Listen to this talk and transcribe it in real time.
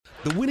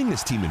The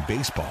winningest team in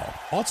baseball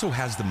also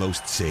has the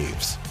most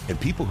saves, and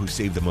people who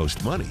save the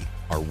most money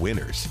are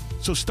winners.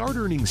 So start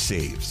earning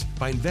saves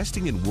by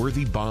investing in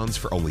worthy bonds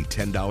for only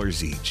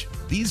 $10 each.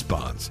 These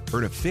bonds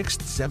earn a fixed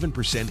 7%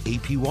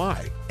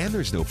 APY, and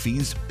there's no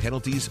fees,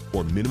 penalties,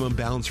 or minimum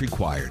balance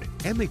required,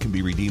 and they can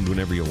be redeemed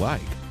whenever you like.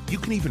 You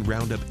can even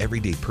round up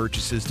everyday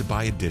purchases to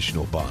buy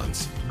additional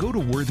bonds. Go to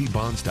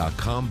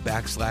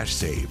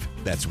worthybonds.com/save.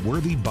 That's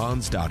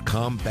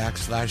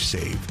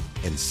worthybonds.com/save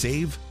and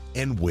save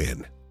and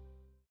win.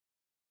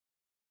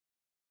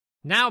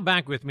 Now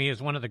back with me is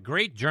one of the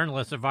great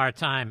journalists of our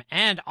time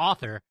and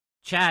author,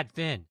 Chad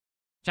Finn.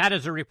 Chad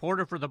is a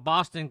reporter for the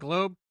Boston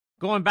Globe.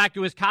 Going back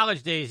to his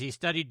college days, he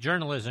studied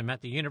journalism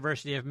at the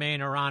University of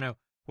Maine, Orano,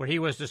 where he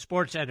was the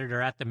sports editor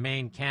at the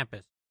Maine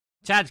campus.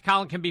 Chad's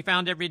column can be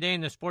found every day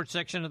in the sports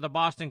section of the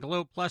Boston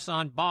Globe, plus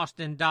on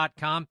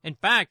boston.com. In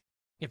fact,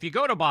 if you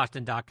go to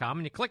boston.com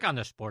and you click on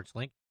the sports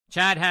link,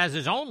 Chad has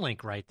his own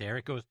link right there.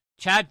 It goes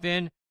Chad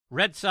Finn,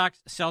 Red Sox,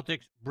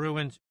 Celtics,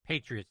 Bruins,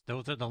 Patriots.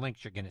 Those are the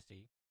links you're going to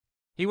see.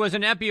 He was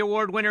an Eppie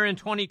Award winner in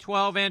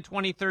 2012 and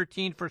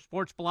 2013 for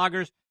sports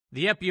bloggers.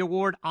 The Eppie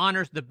Award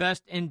honors the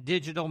best in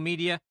digital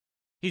media.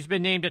 He's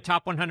been named a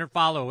top 100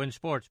 follow in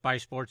sports by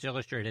Sports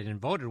Illustrated and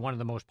voted one of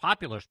the most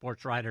popular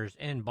sports writers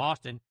in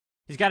Boston.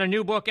 He's got a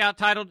new book out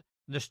titled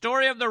The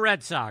Story of the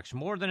Red Sox,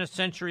 More Than a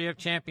Century of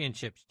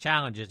Championships,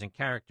 Challenges, and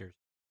Characters,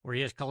 where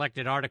he has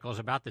collected articles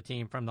about the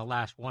team from the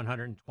last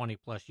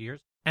 120-plus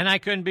years. And I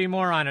couldn't be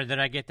more honored that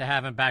I get to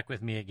have him back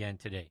with me again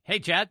today. Hey,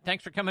 Chad,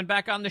 thanks for coming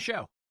back on the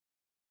show.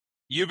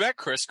 You bet,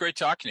 Chris. Great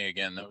talking to you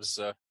again. That was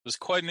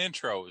quite an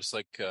intro. It was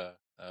like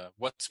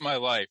What's My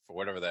Life, or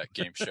whatever that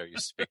game show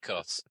used to be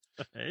called.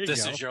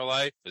 This Is Your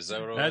Life? Is that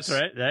what it was? That's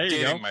right. There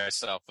you go. Dating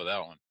myself with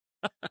that one.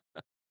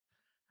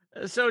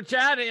 So,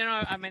 Chad,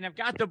 I've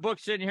got the book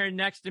sitting here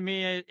next to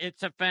me.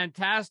 It's a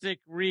fantastic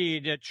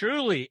read,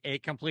 truly a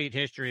complete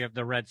history of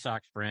the Red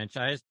Sox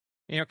franchise.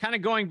 Kind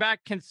of going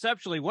back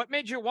conceptually, what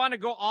made you want to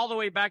go all the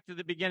way back to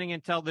the beginning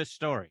and tell this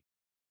story?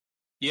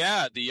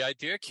 Yeah, the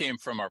idea came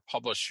from our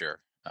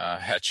publisher,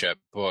 Hatchet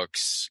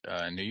Books,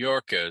 New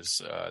York, and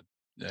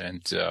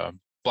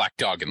Black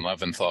Dog and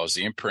Leventhal is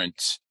the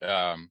imprint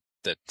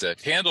that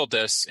handled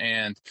this,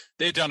 and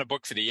they'd done a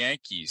book for the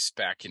Yankees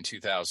back in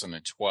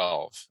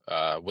 2012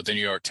 with the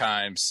New York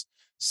Times.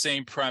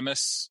 Same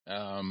premise,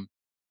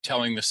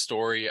 telling the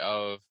story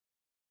of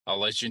a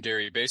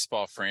legendary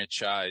baseball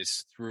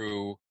franchise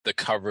through the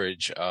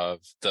coverage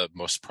of the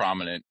most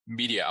prominent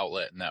media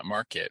outlet in that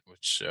market,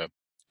 which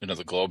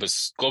the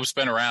Globe's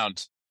been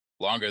around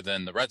longer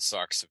than the Red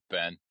Sox have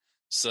been.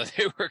 So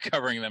they were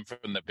covering them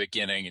from the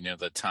beginning.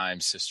 The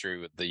Times history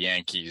with the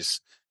Yankees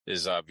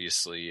is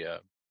obviously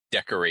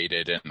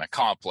decorated and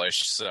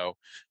accomplished. So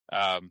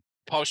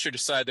publisher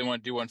decided they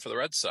want to do one for the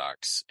Red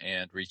Sox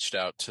and reached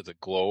out to the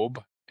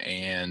Globe.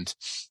 And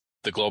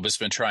the Globe has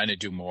been trying to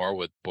do more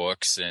with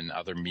books and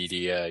other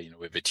media.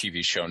 We have a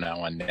TV show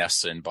now on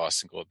Nessa and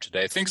Boston Globe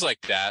Today, things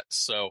like that.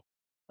 So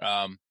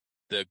the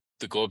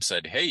Globe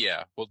said, hey,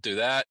 yeah, we'll do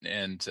that.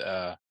 And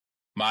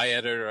my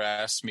editor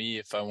asked me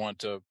if I want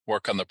to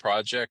work on the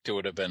project. It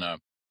would have been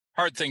a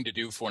hard thing to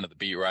do for one of the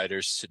beat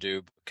writers to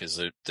do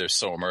because they're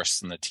so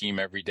immersed in the team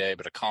every day.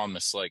 But a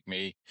columnist like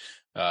me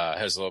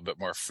has a little bit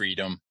more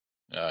freedom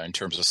in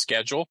terms of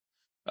schedule.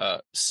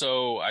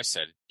 So I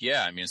said,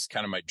 yeah, it's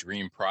kind of my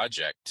dream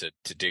project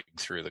to dig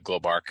through the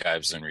Globe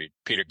archives and read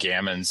Peter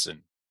Gammons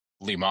and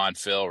Lee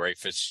Montville, Ray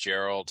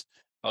Fitzgerald,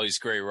 all these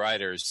great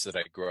writers that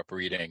I grew up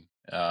reading.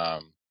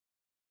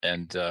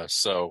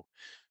 So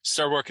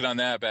started working on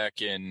that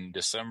back in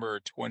December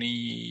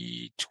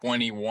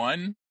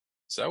 2021.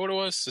 Is that what it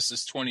was? This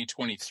is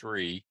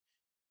 2023,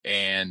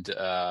 and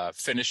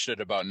finished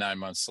it about 9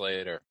 months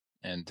later,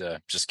 and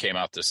just came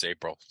out this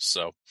April.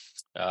 So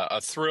a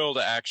thrill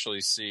to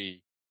actually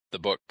see the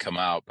book come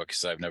out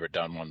because I've never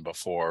done one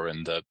before,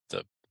 and the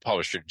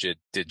publisher did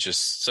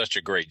just such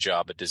a great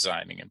job at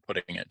designing and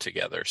putting it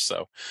together.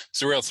 So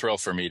it's a real thrill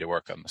for me to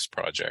work on this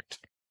project.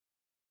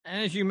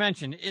 And as you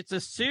mentioned, it's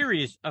a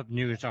series of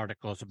news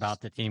articles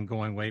about the team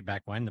going way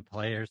back when, the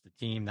players, the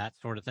team, that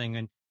sort of thing.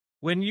 And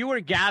when you were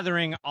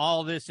gathering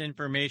all this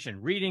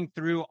information, reading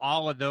through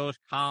all of those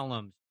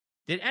columns,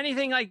 did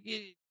anything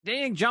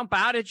jump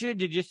out at you?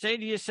 Did you say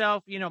to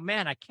yourself,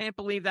 man, I can't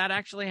believe that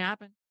actually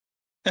happened?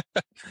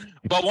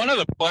 But one of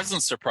the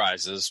pleasant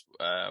surprises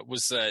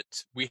was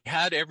that we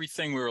had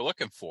everything we were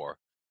looking for.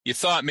 You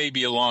thought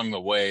maybe along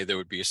the way there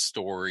would be a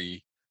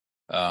story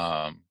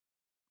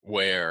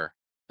where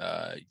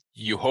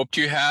you hoped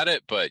you had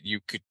it, but you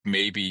could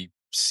maybe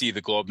see the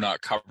Globe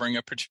not covering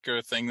a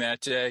particular thing that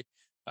day.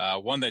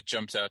 One that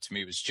jumped out to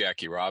me was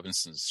Jackie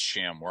Robinson's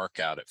sham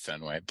workout at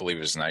Fenway. I believe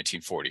it was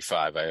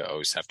 1945. I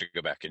always have to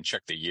go back and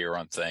check the year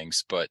on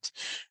things, but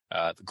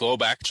the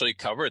Globe actually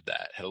covered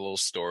that, had a little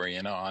story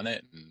on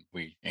it, and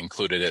we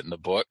included it in the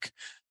book.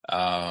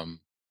 A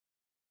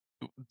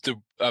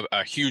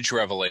huge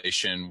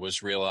revelation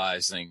was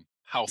realizing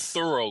how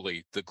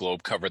thoroughly the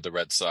Globe covered the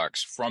Red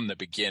Sox from the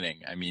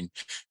beginning.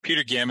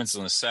 Peter Gammons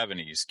in the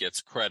 70s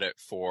gets credit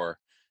for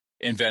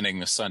inventing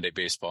the Sunday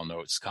Baseball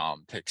Notes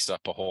column. Picks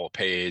up a whole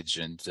page,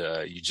 and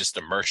you just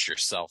immerse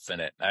yourself in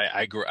it.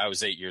 I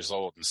was 8 years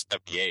old in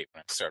 '78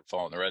 when I started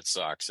following the Red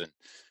Sox, and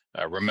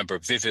I remember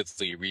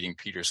vividly reading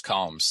Peter's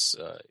columns,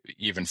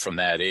 even from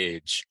that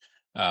age.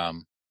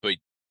 But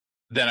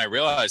then I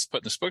realized,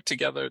 putting this book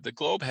together, the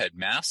Globe had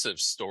massive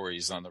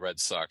stories on the Red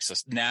Sox. A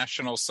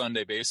national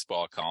Sunday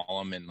baseball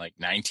column in like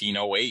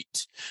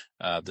 1908.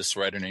 This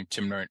writer named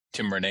Tim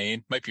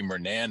Murnane, might be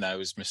Murnane, I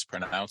always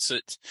mispronounce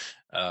it,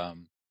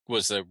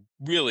 was a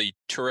really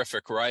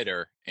terrific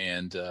writer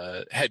and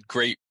had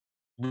great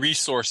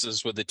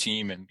resources with the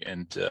team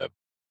and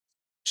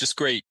just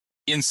great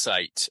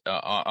insight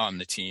on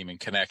the team and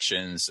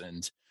connections,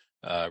 and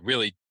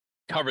really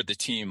covered the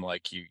team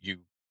like you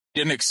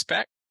didn't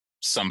expect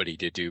somebody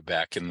to do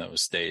back in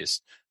those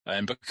days.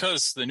 And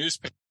because the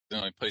newspaper was the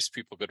only place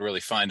people could really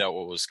find out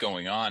what was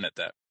going on at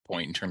that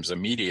point in terms of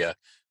media,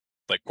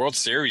 like World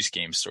Series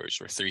game stories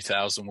were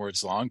 3,000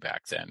 words long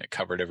back then. It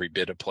covered every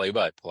bit of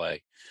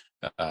play-by-play.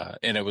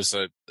 And it was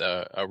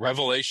a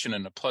revelation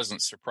and a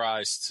pleasant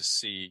surprise to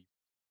see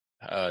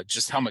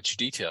just how much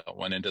detail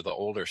went into the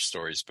older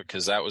stories,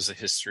 because that was a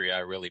history I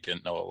really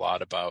didn't know a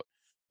lot about.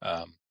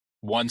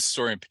 One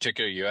story in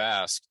particular you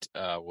asked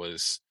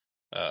was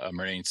a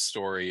Marine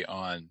story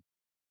on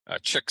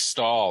Chick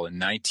Stahl in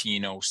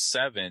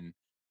 1907,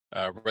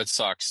 Red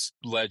Sox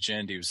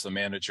legend. He was the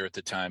manager at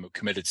the time, who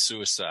committed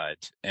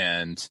suicide,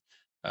 and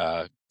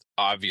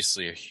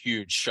obviously a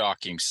huge,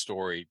 shocking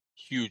story,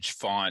 huge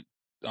font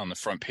on the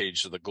front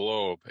page of the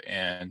Globe.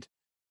 And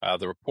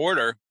the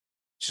reporter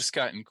just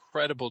got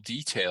incredible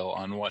detail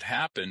on what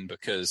happened,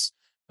 because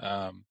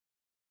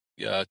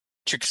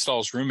Chick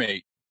Stahl's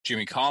roommate,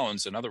 Jimmy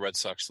Collins, another Red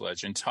Sox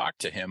legend, talked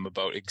to him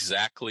about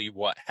exactly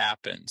what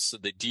happened. So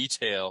the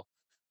detail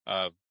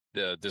of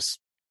this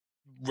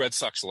Red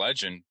Sox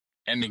legend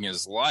ending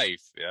his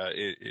life,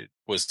 it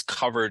was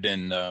covered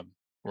in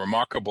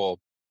remarkable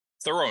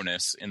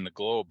thoroughness in the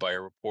Globe by a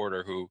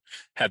reporter who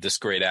had this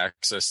great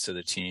access to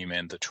the team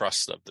and the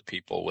trust of the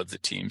people with the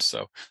team.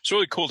 So it's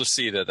really cool to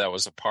see that that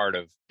was a part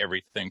of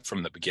everything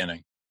from the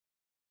beginning.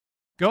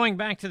 Going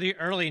back to the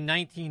early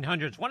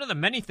 1900s, one of the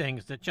many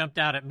things that jumped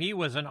out at me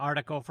was an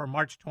article from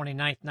March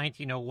 29,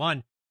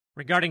 1901,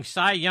 regarding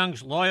Cy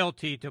Young's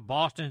loyalty to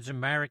Boston's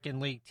American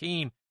League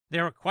team.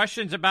 There were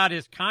questions about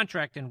his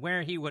contract and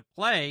where he would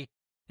play,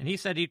 and he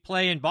said he'd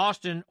play in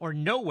Boston or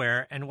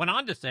nowhere, and went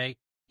on to say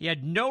he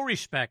had no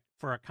respect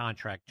for a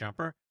contract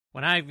jumper.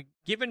 When I've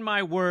given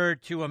my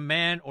word to a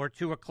man or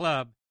to a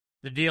club,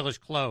 the deal is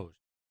closed.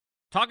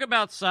 Talk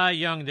about Cy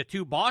Young, the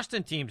two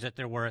Boston teams that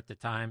there were at the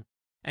time,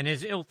 and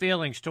his ill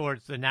feelings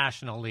towards the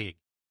National League.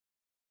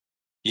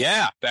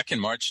 Yeah, back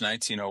in March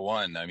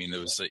 1901, I mean, there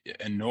was an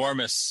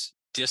enormous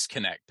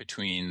disconnect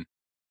between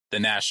the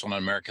National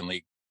and American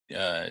League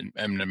and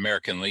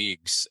American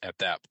leagues at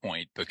that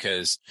point,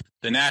 because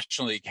the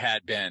National League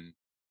had been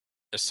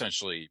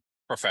essentially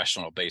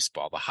professional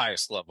baseball, the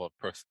highest level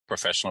of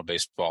professional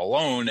baseball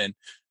alone, and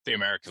the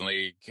American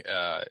League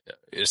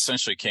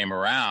essentially came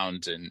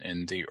around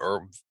in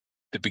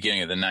the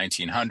beginning of the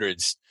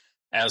 1900s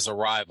as a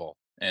rival.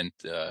 And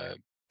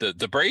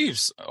the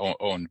Braves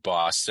owned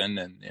Boston,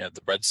 and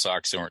the Red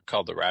Sox, they weren't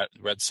called the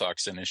Red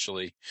Sox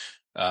initially,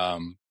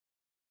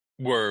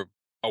 were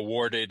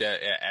awarded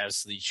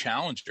as the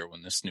challenger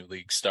when this new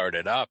league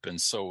started up. And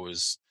so it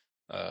was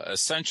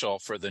essential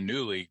for the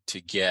new league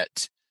to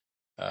get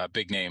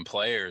big name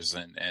players,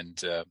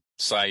 and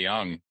Cy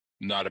Young,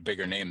 not a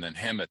bigger name than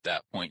him at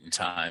that point in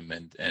time.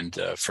 And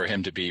for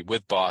him to be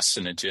with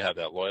Boston and to have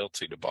that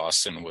loyalty to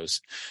Boston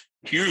was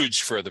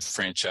huge for the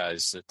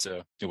franchise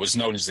that it was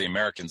known as the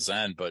Americans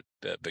then, but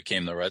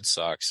became the Red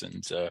Sox,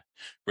 and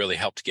really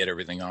helped get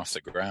everything off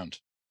the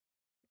ground.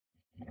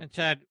 And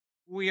Ted,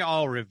 we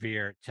all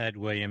revere Ted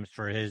Williams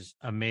for his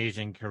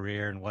amazing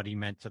career and what he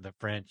meant to the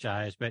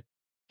franchise, but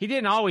he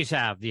didn't always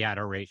have the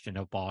adoration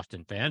of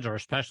Boston fans, or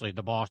especially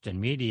the Boston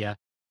media.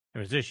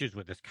 There was issues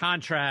with his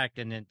contract,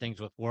 and then things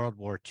with World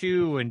War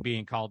II and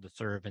being called to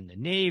serve in the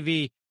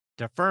Navy,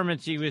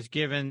 deferments he was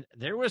given.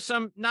 There was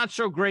some not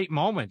so great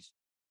moments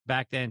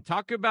back then.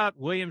 Talk about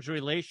Williams'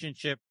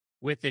 relationship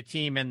with the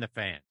team and the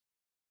fans.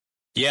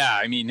 Yeah,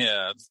 I mean,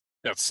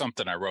 that's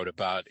something I wrote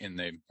about in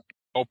the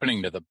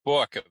opening to the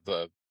book, of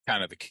the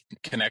kind of the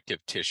connective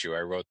tissue. I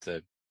wrote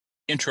the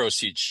intros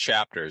to each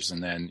chapters,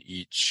 and then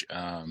each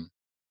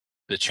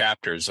the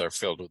chapters are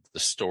filled with the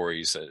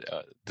stories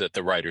that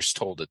the writers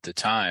told at the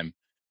time.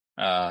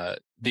 The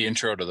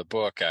intro to the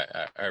book,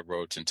 I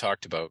wrote and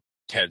talked about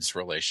Ted's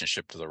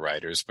relationship to the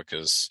writers,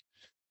 because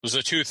those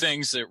are two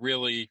things that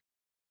really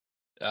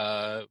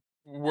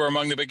were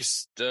among the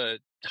biggest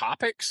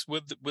topics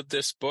with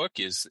this book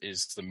is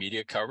the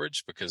media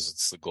coverage, because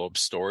it's the Globe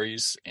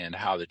stories and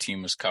how the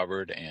team was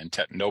covered, and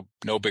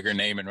no bigger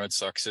name in Red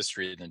Sox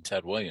history than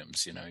Ted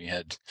Williams. You know, you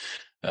had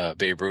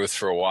Babe Ruth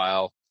for a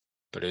while,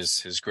 but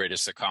his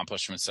greatest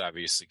accomplishments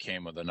obviously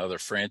came with another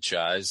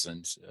franchise.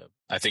 And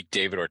I think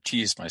David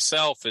Ortiz,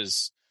 myself,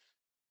 is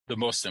the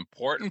most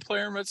important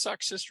player in Red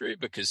Sox history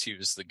because he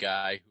was the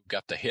guy who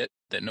got the hit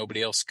that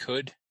nobody else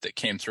could, that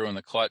came through in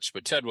the clutch.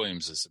 But Ted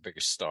Williams is the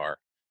biggest star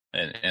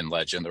and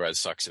legend the Red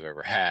Sox have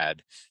ever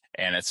had.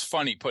 And it's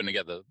funny putting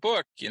together the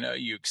book,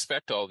 you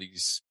expect all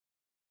these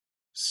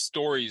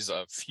stories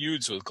of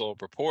feuds with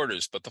Globe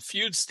reporters, but the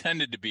feuds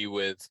tended to be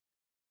with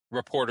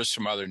reporters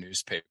from other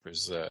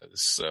newspapers.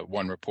 This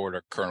one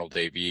reporter, Colonel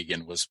Dave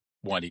Egan, was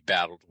one he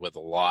battled with a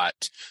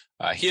lot.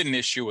 He had an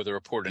issue with a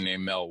reporter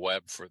named Mel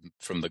Webb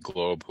from the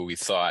Globe, who he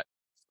thought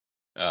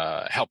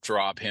helped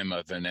rob him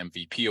of an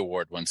MVP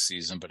award one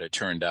season, but it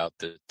turned out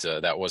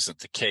that that wasn't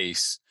the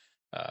case.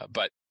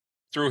 But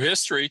through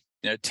history,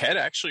 Ted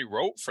actually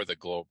wrote for the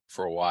Globe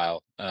for a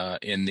while.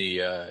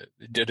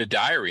 Did a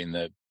diary in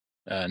the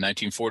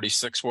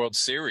 1946 World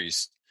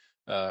Series.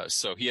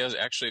 So he has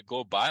actually a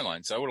Globe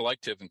byline. So I would have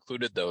liked to have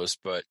included those,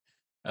 but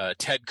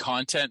Ted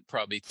content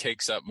probably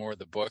takes up more of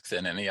the book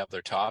than any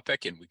other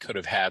topic, and we could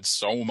have had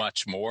so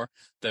much more.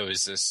 There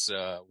was this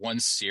one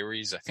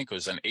series, I think it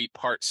was an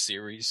 8-part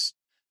series,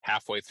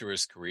 halfway through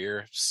his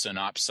career,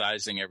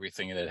 synopsizing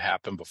everything that had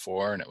happened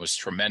before, and it was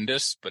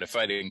tremendous. But if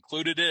I'd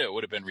included it, it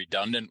would have been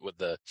redundant with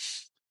the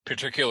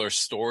particular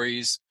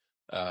stories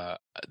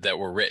that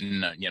were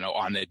written,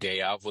 on the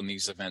day of when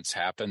these events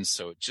happened.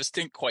 So it just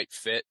didn't quite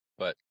fit.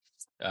 But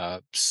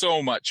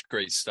so much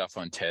great stuff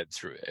on Ted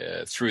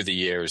through the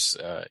years,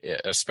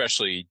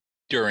 especially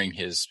during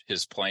his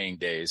playing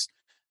days.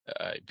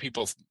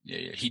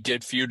 He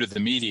did feud with the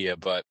media,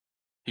 but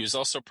he was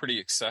also pretty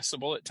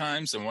accessible at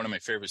times. And one of my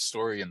favorite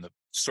stories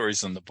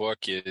in the book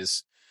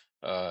is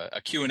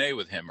a Q&A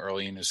with him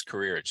early in his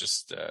career,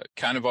 just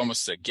kind of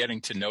almost a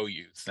getting to know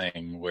you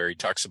thing where he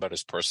talks about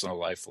his personal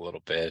life a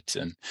little bit,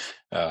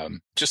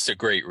 and just a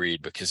great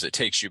read because it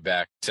takes you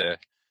back to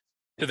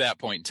that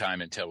point in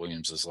time in Ted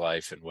Williams'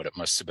 life and what it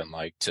must have been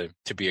like to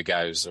be a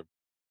guy who's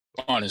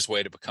on his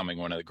way to becoming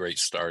one of the great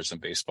stars in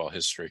baseball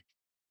history.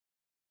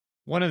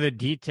 One of the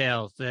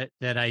details that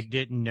I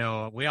didn't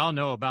know, we all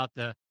know about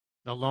the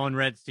lone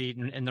red seat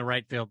in the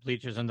right field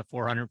bleachers and the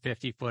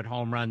 450-foot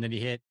home run that he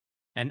hit.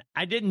 And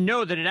I didn't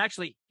know that it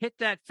actually hit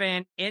that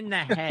fan in the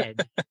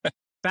head,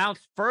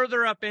 bounced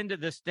further up into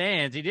the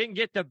stands. He didn't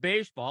get the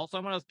baseball.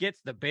 Someone else gets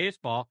the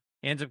baseball,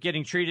 ends up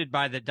getting treated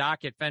by the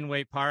doc at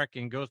Fenway Park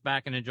and goes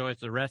back and enjoys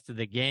the rest of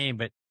the game.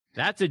 But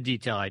that's a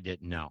detail I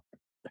didn't know.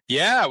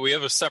 Yeah, we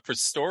have a separate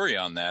story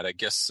on that. I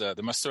guess there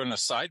must have been a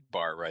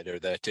sidebar writer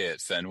that day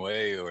at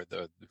Fenway, or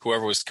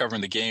whoever was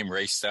covering the game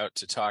raced out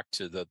to talk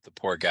to the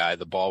poor guy.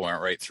 The ball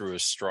went right through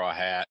his straw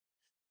hat,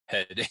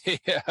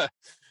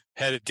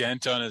 had a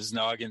dent on his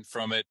noggin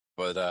from it,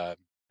 but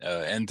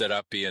ended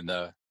up being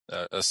a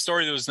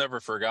story that was never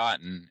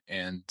forgotten,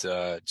 and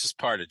just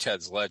part of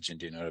Ted's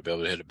legend, to be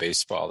able to hit a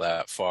baseball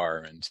that far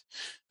and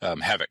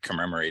have it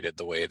commemorated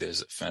the way it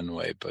is at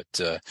Fenway. But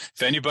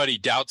if anybody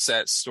doubts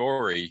that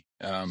story,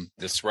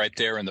 it's right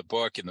there in the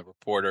book, and the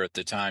reporter at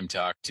the time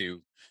talked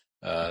to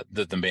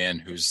the man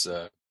who's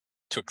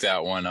took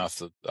that one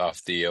off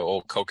the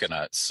old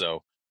coconut.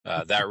 So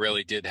that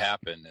really did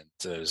happen,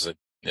 and it was a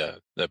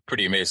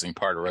pretty amazing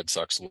part of Red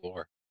Sox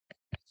lore.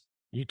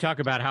 You talk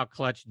about how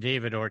clutch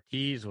David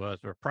Ortiz was,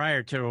 or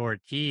prior to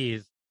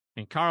Ortiz,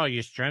 and Carl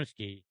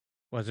Yastrzemski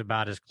was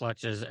about as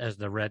clutch as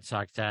the Red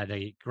Sox had.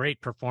 A great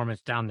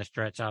performance down the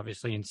stretch,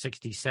 obviously, in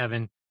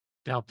 67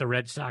 to help the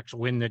Red Sox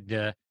win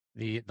the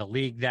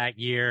league that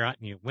year.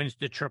 Wins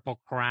the Triple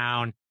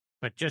Crown,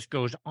 but just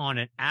goes on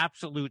an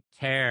absolute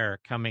tear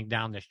coming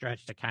down the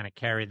stretch to kind of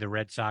carry the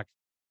Red Sox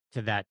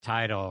to that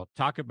title.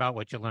 Talk about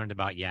what you learned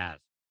about Yaz.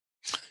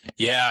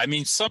 Yeah, I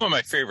mean, some of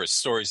my favorite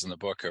stories in the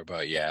book are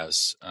about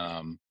Yaz,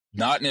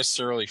 not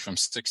necessarily from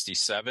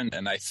 67.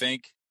 And I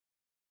think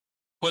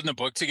putting the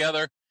book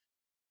together,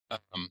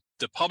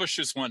 the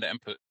publishers wanted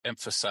to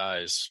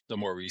emphasize the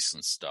more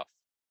recent stuff,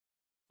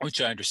 which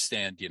I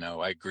understand.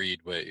 I agreed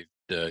with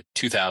the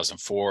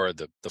 2004,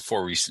 the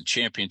 4 recent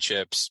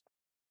championships,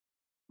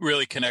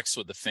 really connects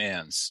with the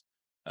fans.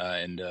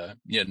 And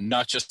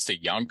not just a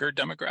younger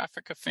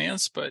demographic of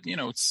fans, but,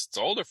 it's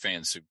older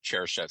fans who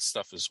cherish that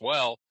stuff as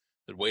well,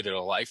 that waited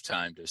a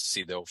lifetime to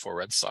see the 04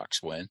 Red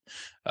Sox win.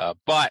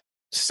 But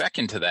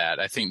second to that,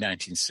 I think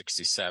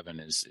 1967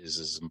 is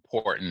as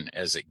important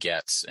as it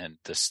gets, and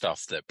the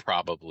stuff that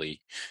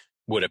probably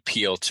would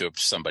appeal to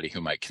somebody who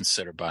might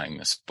consider buying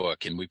this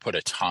book. And we put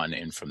a ton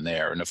in from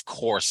there. And of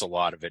course, a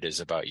lot of it is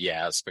about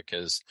Yaz,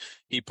 because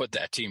he put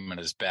that team on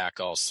his back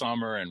all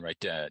summer and right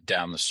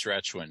down the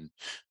stretch when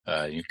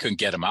you couldn't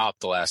get him out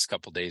the last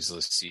couple of days of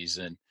the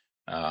season.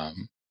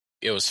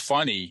 It was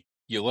funny.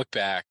 You look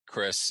back,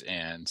 Chris,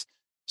 and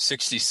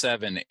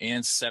 67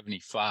 and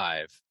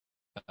 75,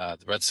 the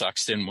Red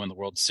Sox didn't win the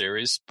World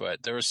Series,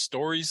 but there are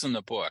stories in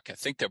the book. I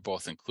think they're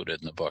both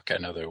included in the book. I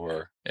know they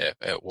were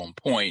at one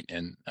point,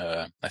 and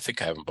I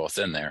think I have them both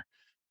in there.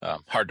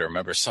 Hard to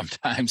remember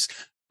sometimes.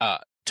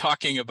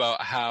 Talking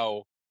about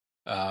how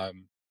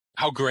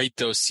great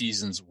those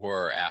seasons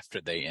were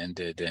after they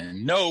ended.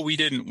 And no, we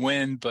didn't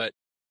win, but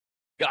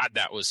God,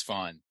 that was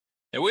fun.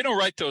 And we don't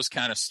write those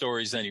kind of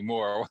stories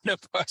anymore when a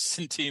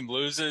Boston team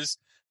loses.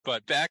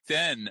 But back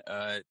then,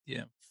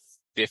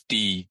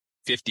 50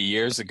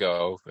 years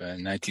ago,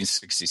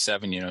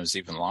 1967, it was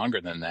even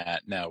longer than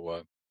that.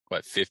 Now,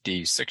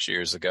 56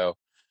 years ago.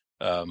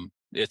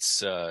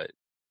 It's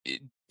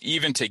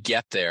even to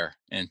get there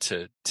and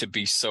to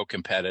be so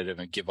competitive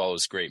and give all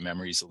those great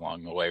memories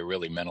along the way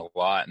really meant a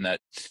lot. And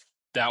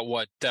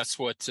that's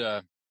what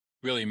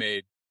really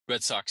made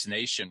Red Sox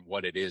Nation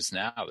what it is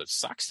now. The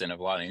Sox didn't have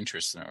a lot of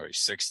interest in the early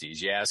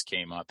 60s. Yaz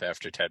came up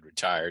after Ted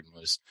retired and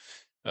was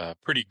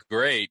pretty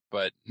great,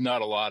 but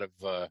not a lot of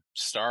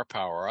star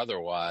power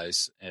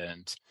otherwise.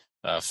 And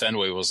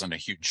Fenway wasn't a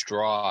huge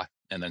draw.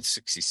 And then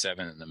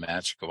 67 and the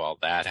magic of all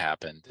that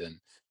happened. And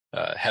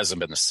hasn't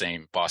been the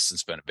same.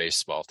 Boston's been a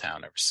baseball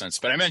town ever since.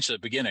 But I mentioned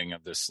at the beginning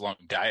of this long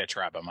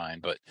diatribe of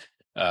mine, but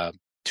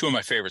two of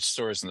my favorite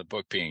stories in the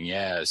book being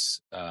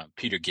Yaz,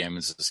 Peter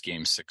Gammons'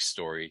 Game 6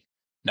 story,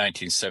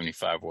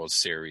 1975 World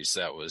Series.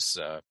 That was,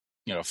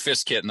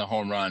 Fisk hitting the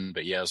home run,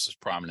 but Yaz was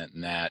prominent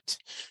in that.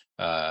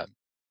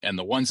 And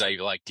the ones I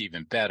liked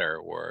even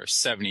better were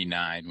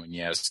 79 when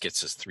Yaz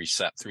gets his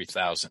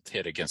 3,000th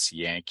hit against the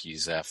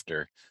Yankees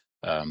after,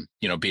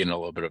 being a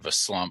little bit of a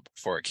slump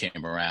before it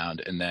came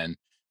around. And then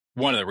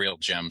one of the real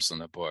gems in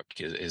the book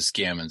is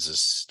Gammons'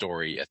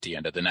 story at the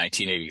end of the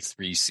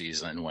 1983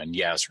 season when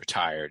Yaz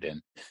retired.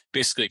 And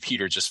basically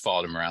Peter just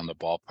followed him around the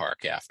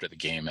ballpark after the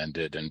game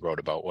ended and wrote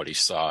about what he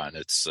saw. And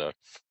it's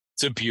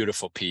a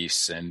beautiful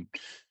piece and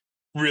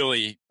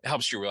really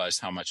helps you realize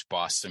how much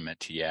Boston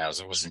meant to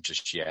Yaz. It wasn't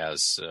just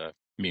Yaz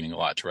meaning a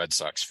lot to Red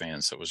Sox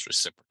fans. It was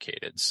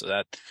reciprocated. So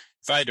that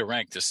if I had to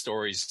rank the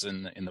stories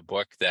in the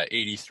book, that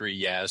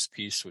 83 Yaz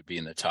piece would be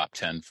in the top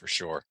 10 for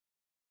sure.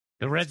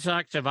 The Red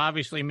Sox have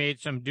obviously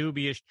made some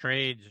dubious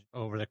trades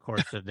over the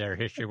course of their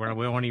history.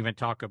 We won't even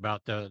talk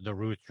about the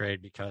Ruth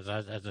trade because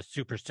as a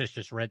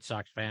superstitious Red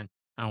Sox fan,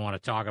 I don't want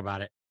to talk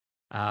about it.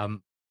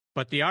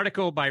 But the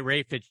article by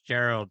Ray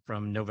Fitzgerald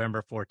from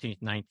November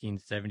 14th,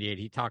 1978,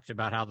 he talks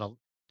about how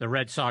the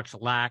Red Sox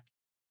lack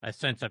a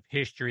sense of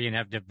history and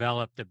have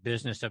developed the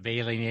business of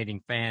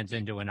alienating fans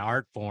into an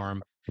art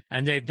form.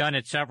 And they've done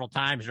it several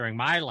times during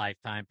my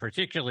lifetime,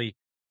 particularly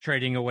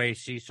trading away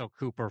Cecil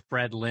Cooper,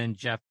 Fred Lynn,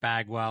 Jeff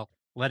Bagwell,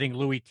 letting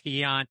Louis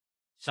Tiant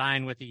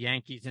sign with the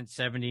Yankees in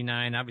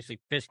 79, obviously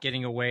Fisk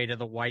getting away to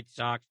the White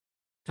Sox.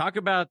 Talk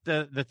about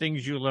the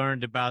things you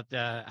learned about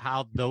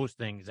how those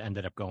things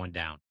ended up going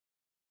down.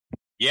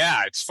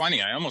 Yeah, it's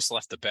funny. I almost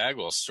left the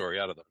Bagwell story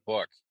out of the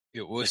book.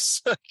 It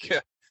was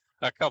like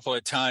a couple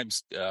of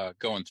times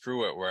going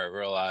through it where I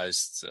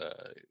realized,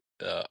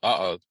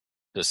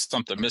 there's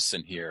something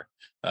missing here.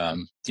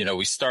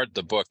 We started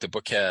the book. The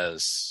book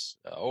has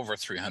over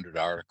 300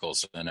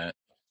 articles in it.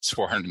 It's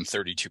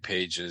 432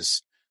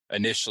 pages.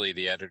 Initially,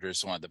 the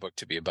editors wanted the book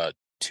to be about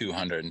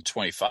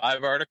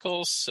 225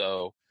 articles.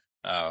 So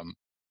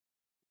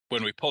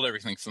when we pulled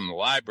everything from the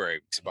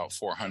library, it's about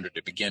 400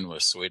 to begin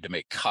with. So we had to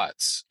make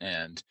cuts.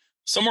 And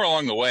somewhere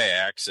along the way,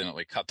 I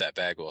accidentally cut that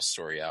Bagwell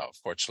story out.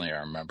 Fortunately, I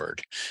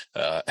remembered.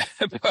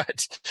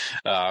 But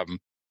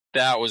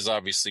that was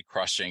obviously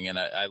crushing. And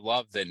I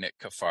love that Nick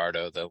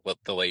Cafardo,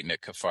 the late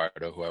Nick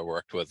Cafardo, who I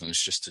worked with and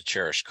was just a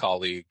cherished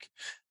colleague,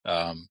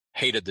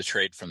 hated the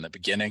trade from the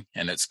beginning.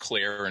 And it's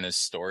clear in his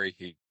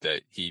story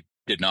that he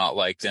did not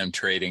like them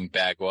trading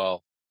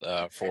Bagwell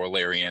for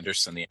Larry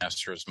Anderson, the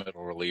Astros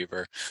middle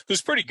reliever,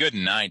 who's pretty good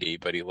in 90,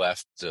 but he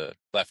left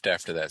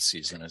after that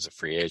season as a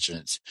free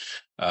agent.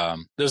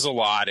 There's a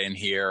lot in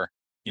here.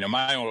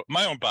 My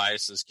own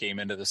biases came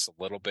into this a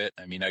little bit.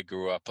 I mean, I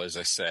grew up, as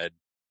I said,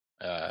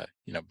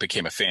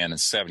 became a fan in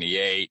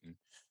 78.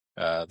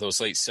 And those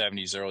late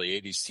 70s, early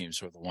 80s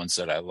teams were the ones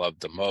that I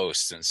loved the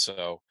most. And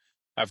so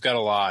I've got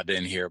a lot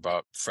in here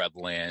about Fred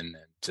Lynn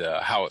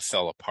and how it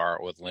fell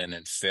apart with Lynn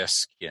and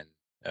Fisk and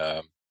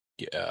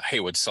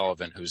Haywood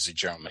Sullivan, who's the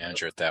general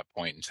manager at that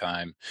point in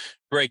time,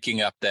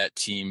 breaking up that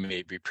team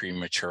maybe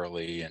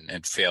prematurely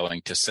and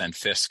failing to send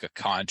Fisk a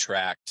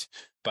contract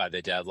by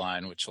the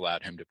deadline, which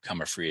allowed him to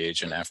become a free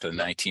agent after the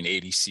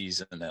 1980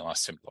 season. And they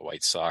lost him to the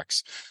White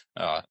Sox.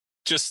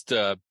 Just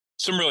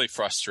some really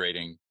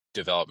frustrating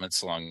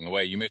developments along the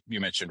way. You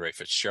mentioned Ray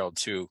Fitzgerald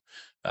too.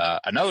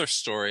 Another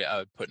story I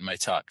would put in my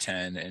top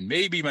 10 and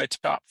maybe my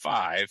top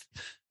 5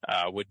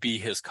 would be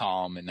his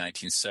column in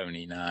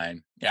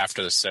 1979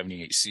 after the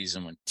 78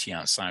 season when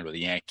Tiant signed with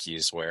the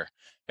Yankees, where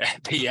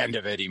at the end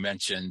of it, he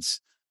mentions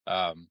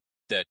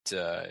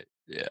that,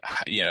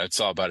 it's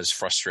all about his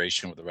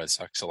frustration with the Red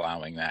Sox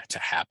allowing that to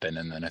happen.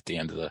 And then at the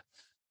end of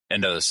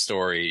the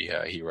story,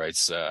 he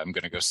writes, I'm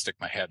going to go stick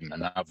my head in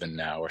an oven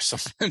now or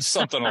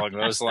something along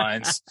those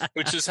lines,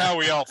 which is how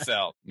we all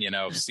felt,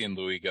 seeing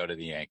Louis go to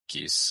the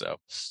Yankees. So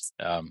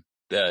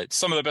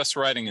some of the best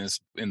writing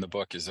in the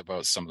book is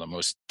about some of the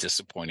most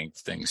disappointing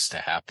things to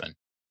happen.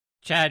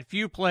 Chad,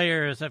 few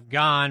players have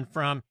gone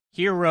from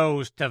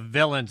heroes to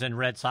villains in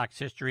Red Sox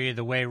history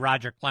the way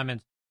Roger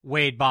Clemens,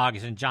 Wade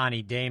Boggs, and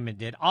Johnny Damon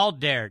did. All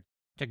dared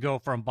to go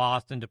from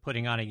Boston to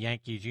putting on a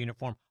Yankees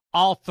uniform.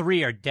 All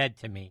three are dead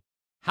to me.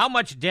 How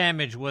much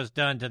damage was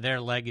done to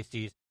their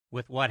legacies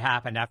with what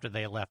happened after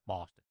they left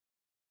Boston?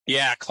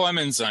 Yeah,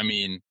 Clemens, I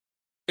mean,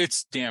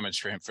 it's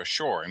damage for him for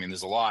sure. I mean,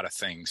 there's a lot of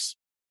things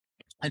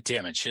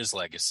damage his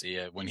legacy.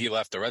 When he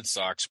left the Red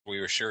Sox, we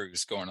were sure he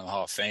was going to the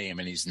Hall of Fame,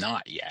 and he's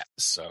not yet.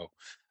 So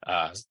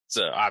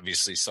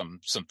obviously some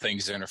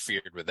things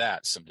interfered with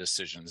that, some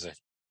decisions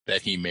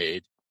that he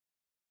made.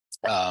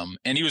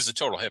 And he was a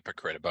total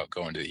hypocrite about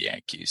going to the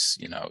Yankees,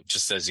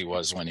 just as he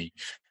was when he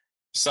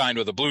signed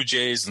with the Blue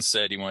Jays and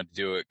said he wanted to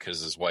do it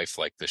because his wife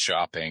liked the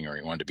shopping, or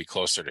he wanted to be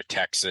closer to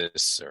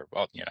Texas, or,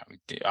 well,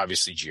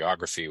 obviously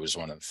geography was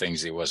one of the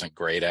things he wasn't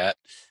great at.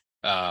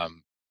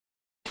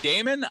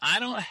 Damon, I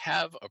don't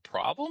have a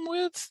problem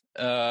with.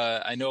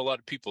 I know a lot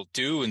of people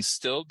do and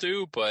still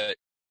do, but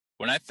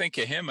when I think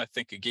of him, I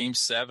think of Game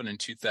 7 in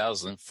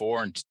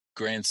 2004 and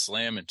Grand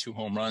Slam and 2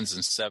 home runs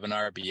and 7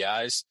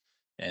 RBIs.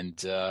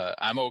 And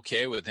I'm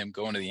okay with him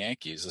going to the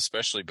Yankees,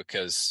 especially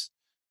because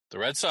the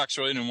Red Sox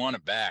really didn't want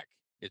him back.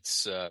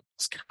 It's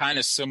kind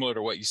of similar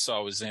to what you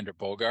saw with Xander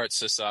Bogaerts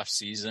this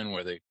offseason,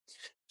 where they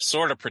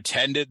sort of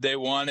pretended they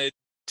wanted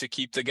to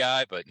keep the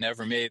guy, but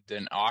never made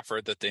an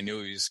offer that they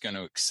knew he was going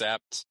to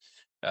accept.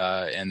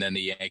 And then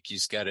the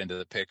Yankees got into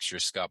the picture.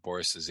 Scott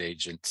Boris's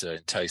agent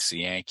enticed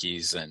the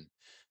Yankees, and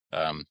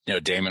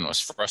Damon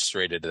was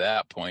frustrated at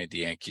that point. The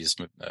Yankees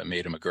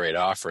made him a great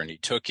offer, and he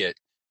took it.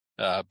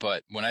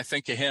 But when I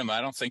think of him,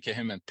 I don't think of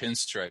him in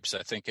pinstripes.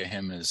 I think of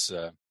him as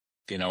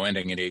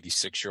ending an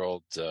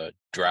 86-year-old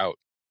drought.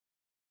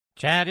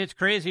 Chad, it's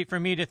crazy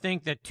for me to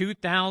think that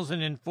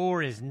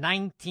 2004 is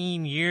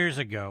 19 years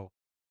ago.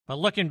 But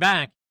looking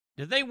back,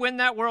 did they win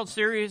that World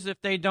Series if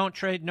they don't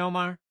trade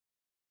Nomar?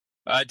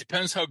 It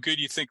depends how good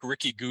you think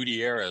Ricky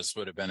Gutierrez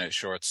would have been at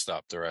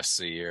shortstop the rest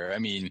of the year. I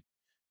mean,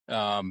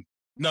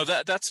 no,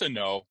 that's a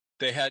no.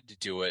 They had to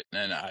do it.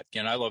 And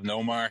I love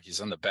Nomar. He's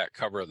on the back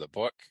cover of the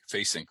book,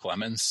 Facing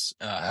Clemens.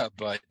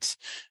 But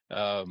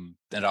I'll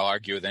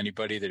argue with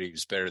anybody that he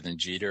was better than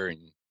Jeter,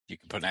 and you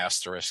can put an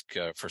asterisk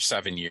for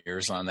 7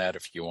 years on that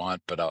if you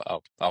want. But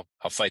I'll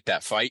fight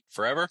that fight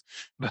forever.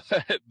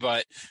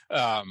 But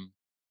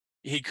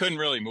he couldn't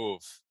really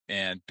move,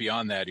 and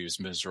beyond that, he was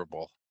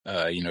miserable.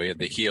 He had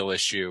the heel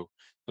issue.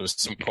 There was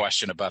some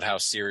question about how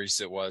serious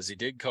it was. He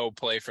did go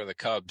play for the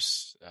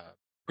Cubs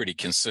pretty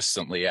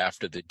consistently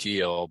after the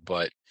deal,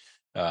 but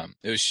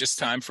it was just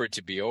time for it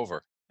to be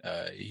over.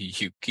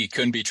 He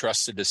couldn't be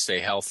trusted to stay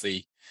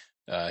healthy.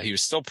 He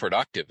was still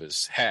productive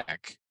as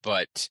heck,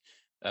 but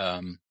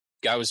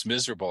guy was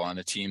miserable on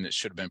a team that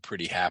should have been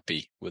pretty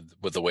happy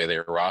with the way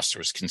their roster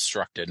was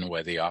constructed and the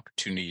way the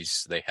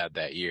opportunities they had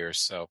that year.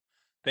 So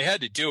they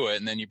had to do it.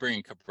 And then you bring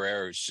in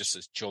Cabrera, who's just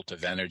this jolt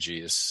of energy,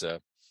 this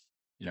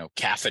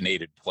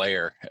caffeinated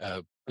player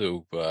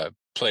who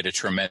played a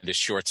tremendous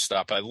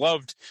shortstop. One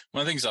of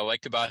the things I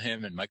liked about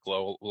him, and Mike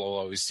Lowell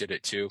always did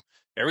it too,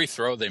 every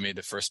throw they made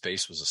to first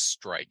base was a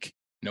strike.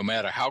 No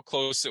matter how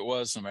close it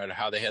was, no matter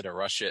how they had to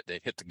rush it,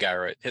 they'd hit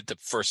the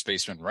first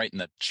baseman right in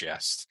the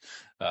chest.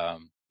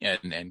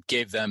 And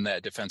gave them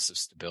that defensive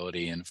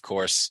stability. And of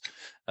course,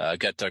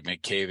 got Doug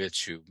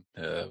Mientkiewicz, who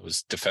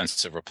was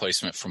defensive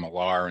replacement for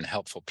Millar and a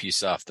helpful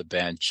piece off the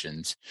bench.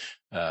 And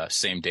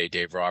same day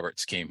Dave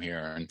Roberts came here,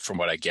 and from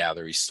what I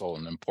gather, he stole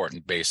an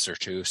important base or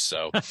two.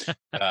 So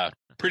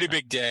pretty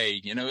big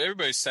day.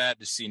 Everybody's sad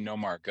to see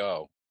Nomar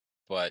go,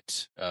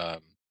 but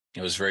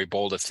it was very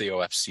bold of Theo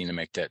Epstein to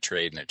make that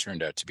trade, and it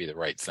turned out to be the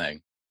right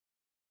thing.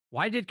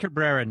 Why did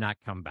Cabrera not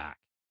come back?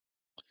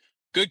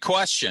 Good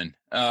question.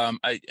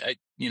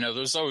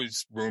 There's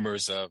always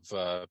rumors of,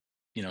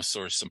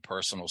 sort of some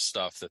personal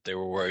stuff that they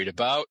were worried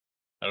about.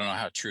 I don't know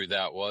how true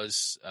that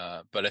was.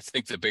 But I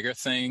think the bigger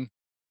thing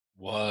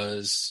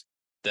was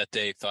that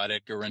they thought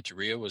Edgar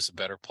Renteria was a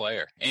better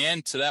player.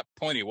 And to that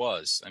point, he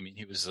was. I mean,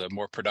 he was a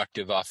more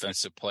productive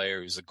offensive player.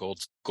 He was a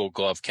gold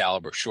glove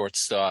caliber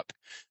shortstop.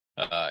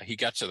 He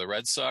got to the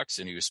Red Sox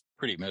and he was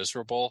pretty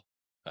miserable.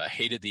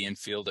 Hated the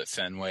infield at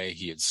Fenway.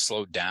 He had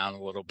slowed down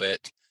a little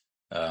bit.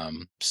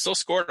 Still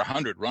scored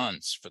 100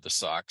 runs for the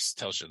Sox.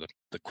 Tells you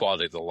the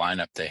quality of the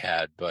lineup they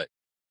had, but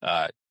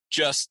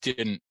just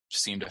didn't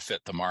seem to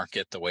fit the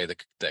market the way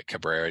that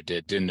Cabrera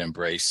did. Didn't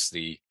embrace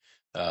the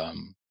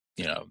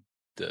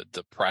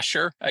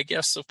pressure, I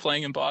guess, of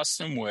playing in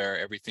Boston, where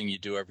everything you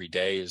do every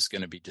day is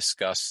going to be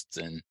discussed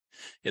and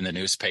in the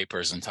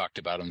newspapers and talked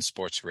about on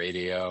sports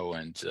radio,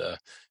 and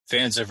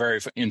fans are very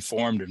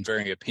informed and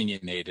very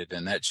opinionated,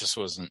 and that just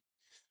wasn't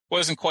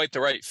quite the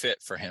right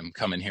fit for him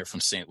coming here from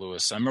St.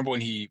 Louis. I remember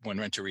when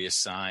Renteria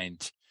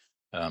signed,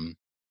 I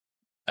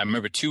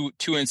remember two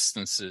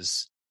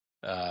instances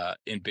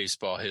in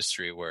baseball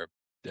history where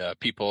Red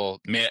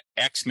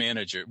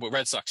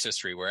Sox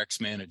history, where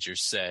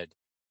ex-managers said,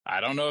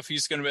 I don't know if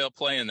he's going to be able to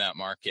play in that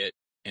market.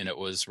 And it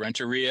was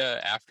Renteria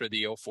after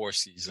the 2004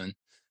 season,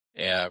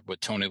 with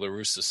Tony La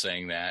Russa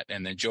saying that.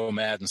 And then Joe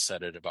Madden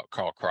said it about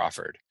Carl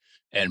Crawford.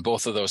 And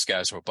both of those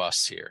guys were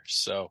busts here.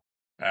 So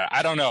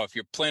I don't know. If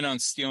you're planning on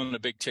stealing a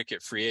big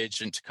ticket free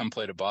agent to come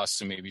play to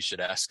Boston, maybe you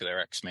should ask their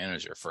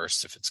ex-manager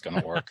first if it's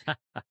going to work.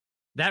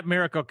 That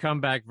miracle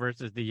comeback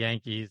versus the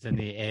Yankees in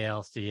the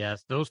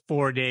ALCS, those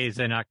 4 days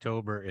in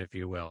October, if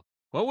you will.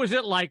 What was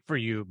it like for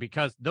you?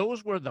 Because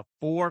those were the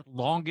 4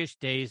 longest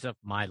days of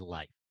my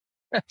life.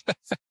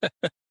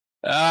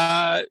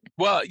 Well,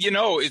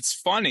 it's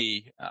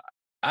funny.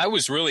 I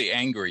was really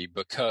angry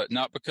because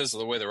not because of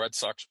the way the Red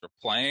Sox were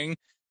playing,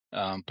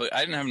 but I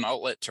didn't have an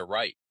outlet to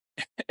write,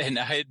 and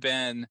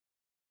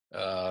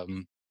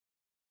um,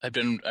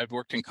 I've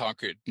worked in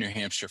Concord, New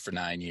Hampshire for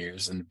 9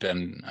 years, and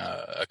been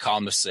a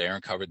columnist there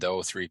and covered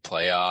the '03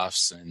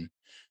 playoffs, and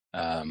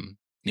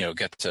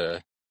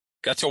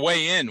got to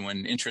weigh in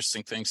when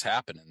interesting things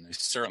happen, and they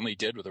certainly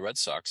did with the Red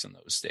Sox in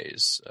those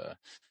days.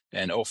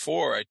 And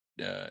 '04,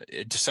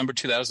 in December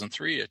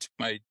 2003, I took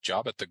my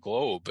job at the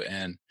Globe,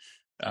 and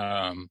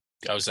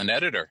I was an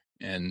editor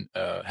and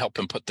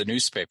helping put the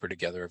newspaper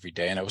together every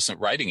day, and I wasn't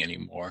writing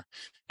anymore.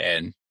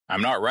 And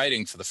I'm not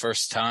writing for the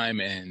first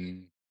time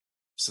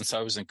since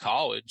I was in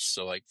college,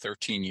 so like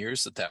 13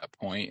 years at that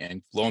point.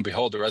 And lo and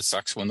behold, the Red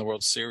Sox won the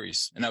World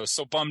Series, and I was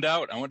so bummed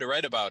out. I wanted to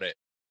write about it.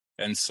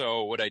 And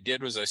so what I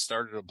did was I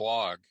started a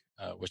blog,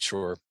 which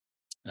were,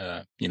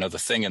 the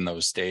thing in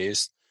those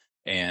days,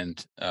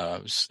 and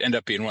ended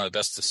up being one of the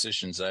best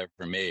decisions I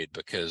ever made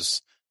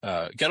because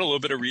got a little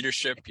bit of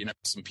readership.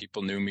 Some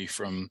people knew me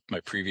from my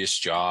previous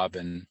job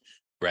and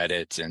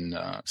Reddit, and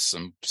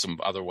some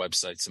other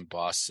websites in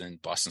Boston.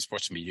 Boston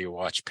Sports Media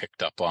Watch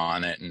picked up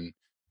on it and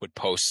would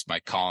post my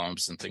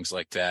columns and things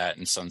like that,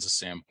 and Sons of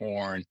Sam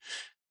Horn.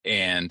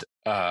 And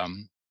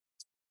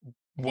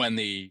when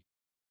the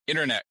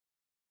internet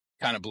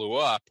kind of blew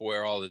up,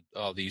 where all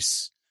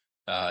these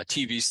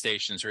TV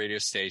stations, radio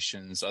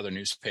stations, other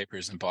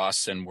newspapers in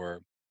Boston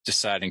were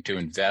deciding to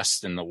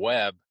invest in the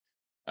web,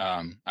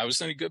 I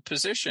was in a good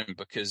position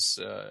because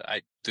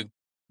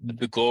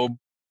the Globe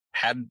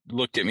had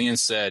looked at me and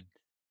said,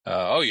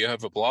 "Oh, you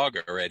have a blog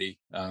already.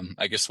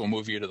 I guess we'll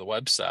move you to the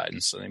website."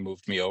 And so they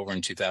moved me over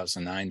in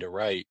 2009 to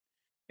write,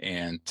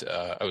 and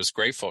I was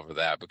grateful for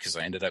that because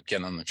I ended up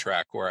getting on the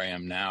track where I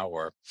am now,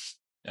 or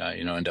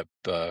end up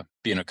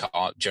being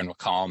a general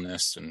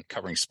columnist and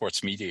covering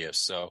sports media.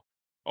 So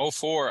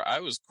 '04, I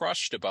was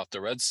crushed about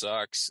the Red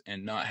Sox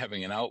and not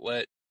having an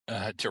outlet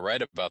to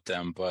write about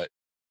them. But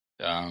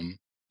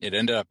it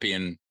ended up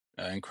being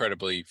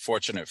incredibly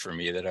fortunate for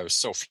me that I was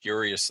so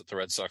furious that the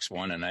Red Sox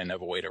won and I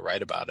never way to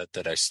write about it,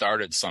 that I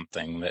started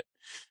something that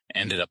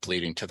ended up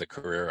leading to the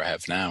career I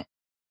have now.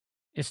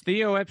 Is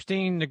Theo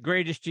Epstein the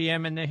greatest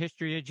GM in the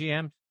history of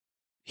GMs?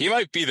 He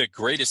might be the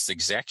greatest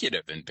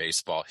executive in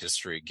baseball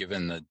history,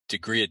 given the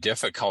degree of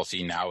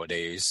difficulty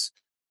nowadays,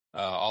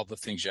 all the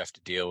things you have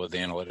to deal with,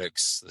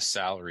 analytics, the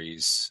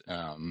salaries,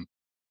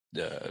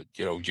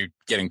 you're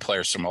getting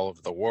players from all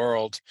over the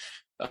world,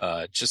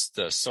 just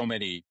so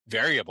many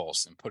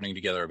variables in putting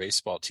together a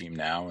baseball team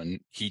now.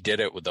 And he did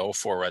it with the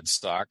 '04 Red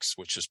Sox,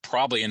 which is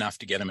probably enough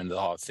to get him into the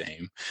Hall of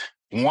Fame.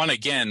 Won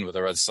again with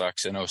the Red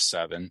Sox in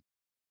 '07,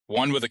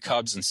 won with the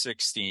Cubs in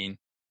 '16,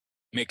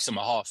 makes him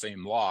a Hall of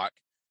Fame lock.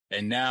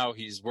 And now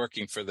he's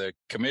working for the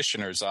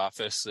commissioner's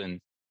office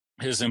and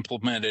has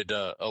implemented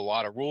a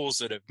lot of rules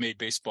that have made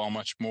baseball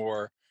much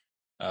more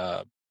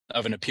of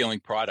an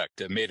appealing product.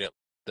 Have made it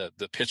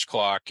the pitch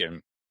clock,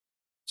 and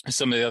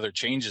some of the other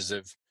changes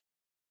have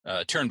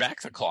turned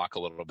back the clock a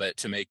little bit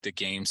to make the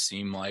game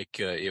seem like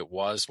it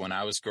was when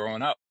I was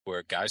growing up,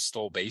 where guys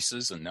stole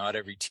bases and not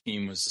every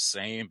team was the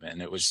same, and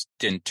it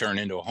didn't turn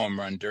into a home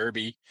run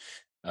derby,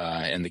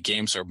 and the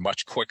games are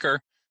much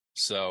quicker.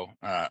 So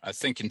I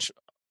think in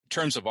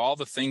terms of all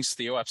the things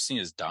Theo Epstein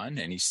has done,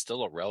 and he's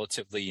still a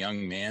relatively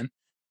young man,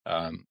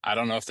 I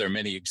don't know if there are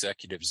many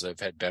executives that have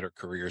had better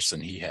careers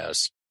than he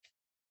has.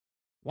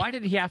 Why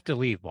did he have to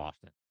leave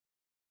Boston?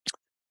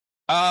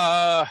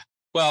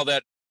 Well,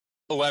 that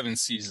 11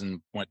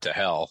 season went to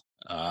hell.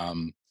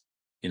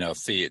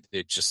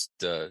 It just,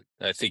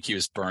 I think he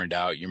was burned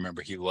out. You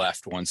remember he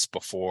left once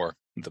before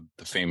the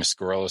famous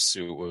gorilla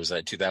suit. What was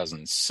that,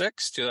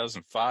 2006,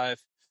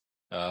 2005?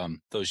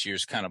 Those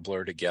years kind of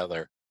blur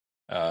together.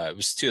 It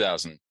was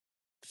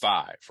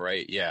 2005,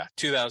 right? Yeah,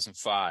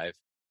 2005.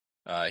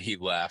 He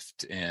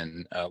left,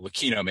 and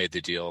Lucchino made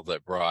the deal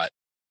that brought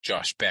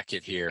Josh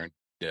Beckett here and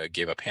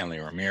gave up Hanley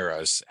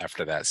Ramirez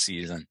after that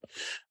season.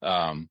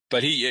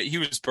 But he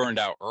was burned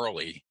out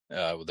early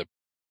with the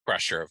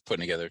pressure of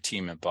putting together a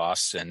team in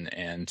Boston.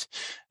 And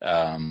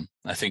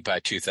I think by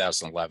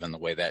 2011, the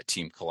way that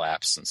team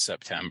collapsed in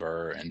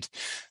September and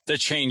the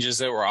changes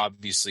that were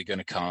obviously going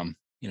to come,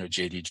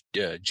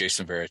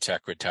 Jason Varitek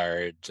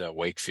retired,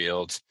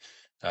 Wakefield,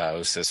 it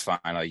was his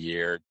final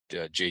year.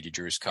 J.D.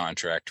 Drew's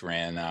contract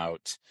ran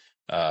out.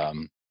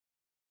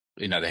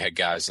 They had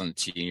guys on the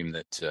team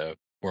that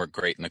weren't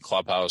great in the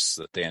clubhouse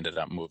that they ended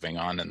up moving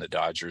on in the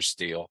Dodgers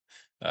deal.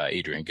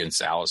 Adrian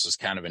Gonzalez was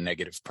kind of a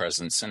negative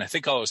presence. And I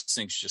think all those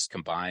things just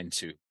combined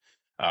to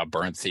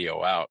burn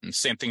Theo out. And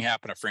same thing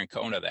happened to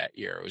Francona that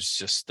year. It was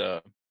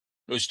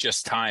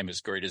just time,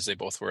 as great as they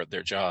both were at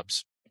their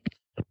jobs.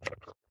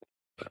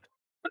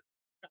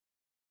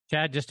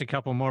 Chad, just a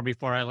couple more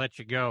before I let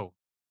you go.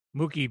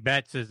 Mookie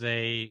Betts is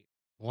a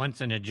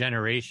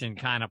once-in-a-generation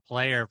kind of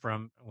player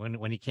from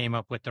when he came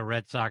up with the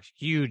Red Sox.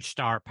 Huge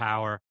star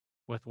power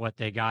with what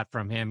they got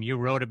from him. You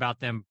wrote about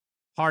them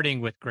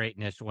parting with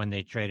greatness when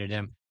they traded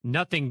him.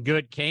 Nothing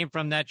good came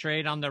from that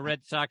trade on the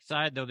Red Sox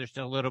side, though there's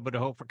still a little bit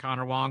of hope for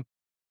Connor Wong.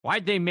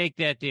 Why'd they make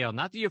that deal?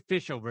 Not the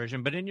official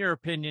version, but in your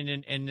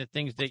opinion and the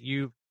things that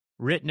you've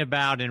written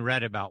about and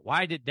read about,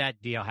 why did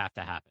that deal have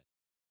to happen?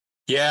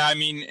 Yeah, I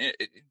mean,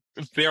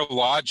 their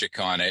logic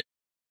on it,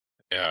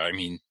 I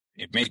mean,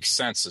 it makes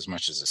sense as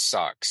much as it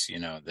sucks,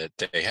 that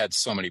they had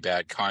so many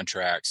bad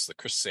contracts. The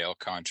Chris Sale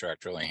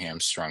contract really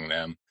hamstrung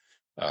them.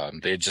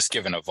 They had just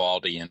given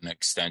Eovaldi an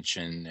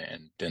extension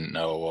and didn't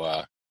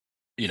know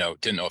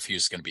if he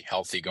was going to be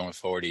healthy going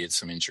forward. He had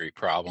some injury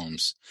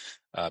problems.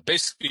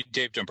 Basically,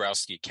 Dave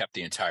Dombrowski kept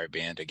the entire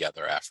band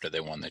together after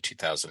they won the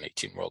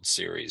 2018 World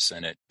Series,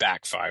 and it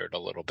backfired a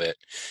little bit.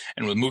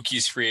 And with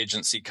Mookie's free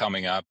agency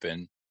coming up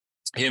and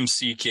him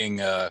seeking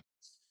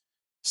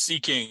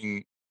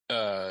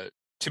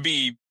to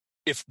be,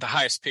 if the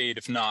highest paid,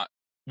 if not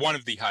one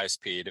of the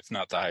highest paid, if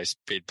not the highest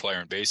paid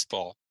player in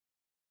baseball,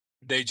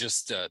 they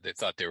just they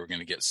thought they were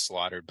going to get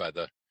slaughtered by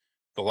the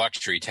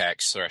luxury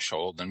tax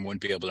threshold and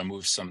wouldn't be able to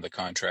move some of the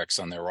contracts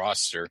on their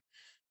roster.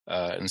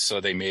 And so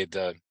they made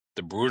the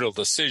brutal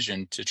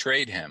decision to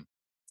trade him.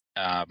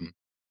 I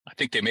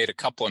think they made a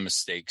couple of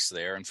mistakes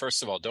there. And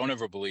first of all, don't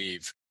ever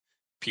believe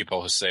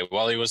people who say,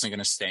 well, he wasn't going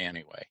to stay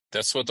anyway.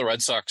 That's what the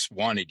Red Sox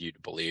wanted you to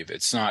believe.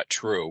 It's not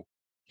true.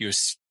 He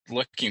was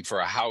looking for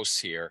a house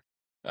here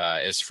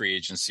as free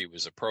agency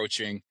was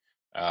approaching.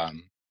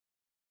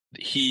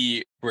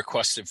 He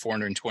requested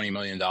 $420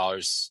 million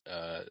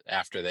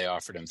after they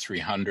offered him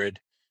 $300.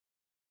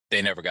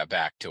 They never got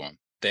back to him.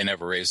 They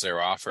never raised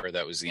their offer.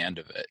 That was the end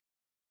of it.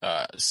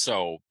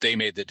 So they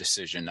made the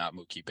decision, not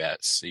Mookie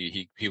Betts.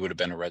 He would have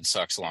been a Red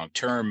Sox long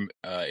term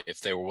if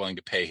they were willing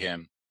to pay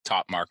him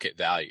top market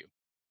value.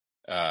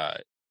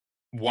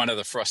 One of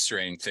the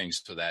frustrating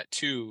things to that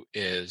too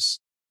is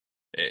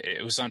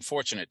it was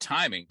unfortunate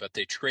timing, but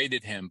they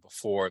traded him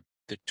before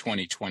the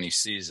 2020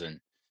 season,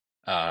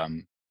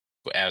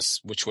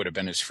 which would have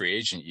been his free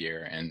agent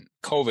year, and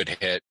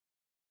COVID hit.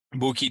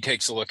 Mookie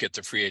takes a look at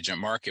the free agent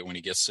market when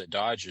he gets to the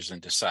Dodgers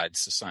and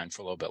decides to sign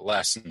for a little bit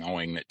less,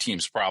 knowing that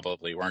teams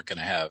probably weren't going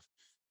to have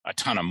a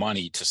ton of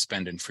money to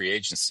spend in free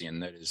agency,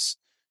 and that is,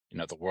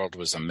 the world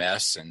was a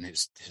mess, and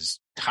his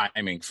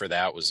timing for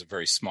that was a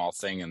very small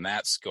thing in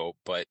that scope,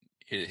 but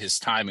his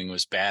timing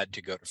was bad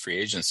to go to free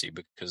agency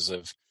because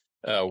of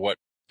what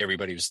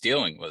everybody was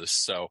dealing with.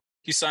 So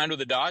he signed with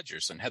the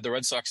Dodgers, and had the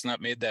Red Sox not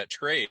made that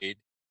trade,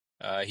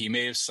 he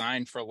may have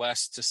signed for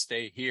less to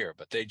stay here,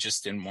 but they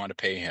just didn't want to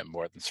pay him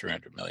more than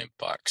 $300 million.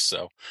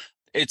 So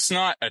it's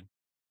not a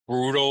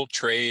brutal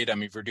trade. I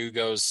mean,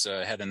 Verdugo's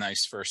had a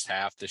nice first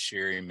half this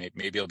year.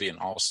 Maybe he'll be an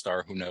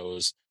all-star. Who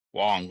knows?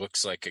 Wong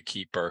looks like a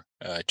keeper,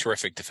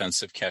 terrific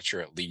defensive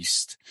catcher, at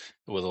least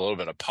with a little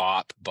bit of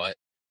pop, but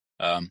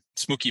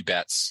it's Mookie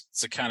Betts.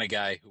 It's the kind of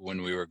guy who,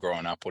 when we were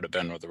growing up, would have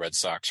been with the Red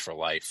Sox for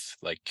life,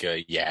 like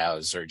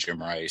Yaz or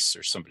Jim Rice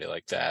or somebody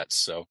like that.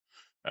 So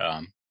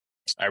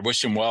I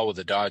wish him well with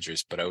the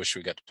Dodgers, but I wish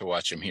we got to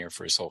watch him here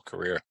for his whole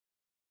career.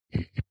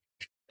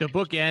 The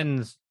book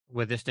ends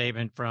with a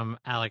statement from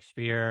Alex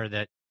Speier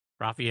that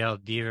Rafael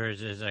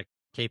Devers is a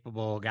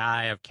capable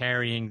guy of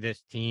carrying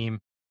this team.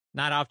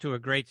 Not off to a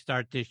great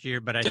start this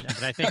year, but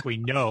I think we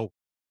know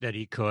that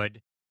he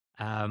could.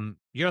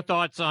 Your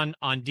thoughts on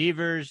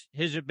Devers,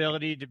 his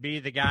ability to be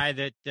the guy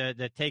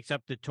that takes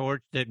up the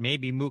torch that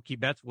maybe Mookie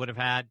Betts would have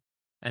had,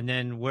 and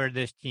then where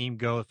this team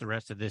goes the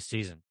rest of this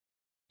season?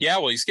 Yeah,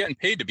 well, he's getting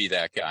paid to be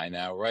that guy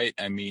now, right?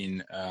 I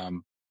mean,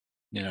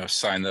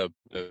 signed the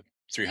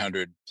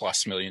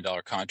 $300+ million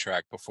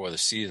contract before the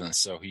season,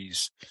 so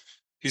he's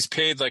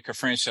paid like a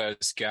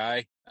franchise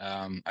guy.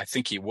 I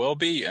think he will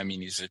be. I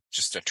mean, he's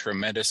just a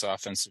tremendous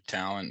offensive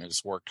talent,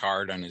 has worked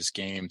hard on his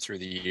game through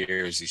the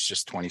years. He's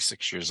just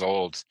 26 years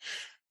old.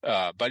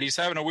 But he's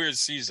having a weird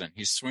season.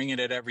 He's swinging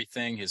at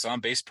everything. His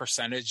on-base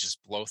percentage is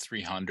below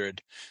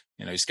 300.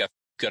 He's got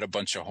a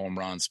bunch of home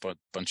runs, but a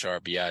bunch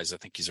of RBIs. I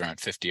think he's around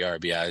 50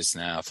 RBIs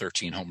now,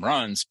 13 home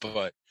runs,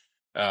 but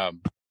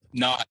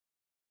not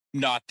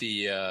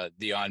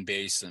the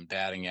on-base and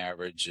batting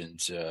average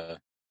and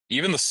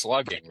even the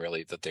slugging,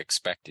 really, that they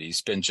expected.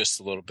 He's been just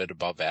a little bit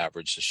above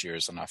average this year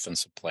as an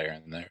offensive player,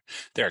 and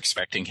they're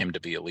expecting him to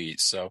be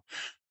elite. So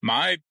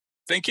my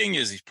thinking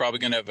is he's probably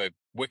going to have a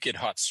wicked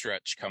hot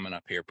stretch coming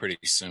up here pretty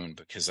soon,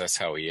 because that's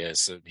how he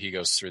is. So he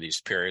goes through these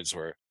periods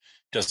where it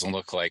doesn't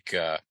look like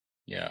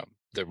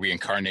the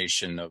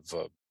reincarnation of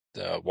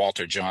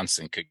Walter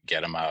Johnson could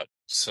get him out.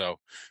 So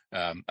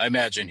I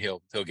imagine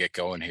he'll get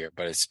going here,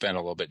 but it's been a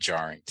little bit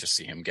jarring to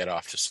see him get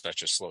off to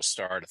such a slow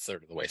start a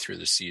third of the way through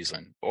the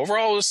season.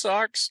 Overall, the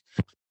Sox,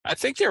 I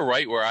think they're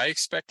right where I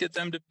expected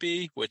them to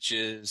be, which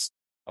is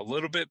a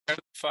little bit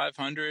better than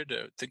 500.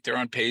 I think they're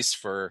on pace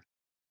for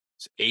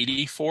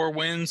 84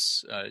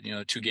 wins,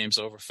 2 games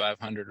over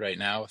 500 right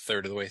now, a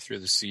third of the way through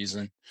the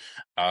season.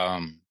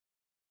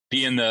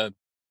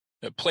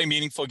 Play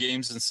meaningful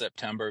games in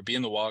September, be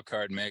in the wild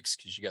card mix,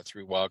 because you got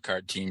 3 wild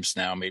card teams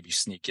now, maybe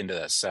sneak into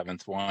that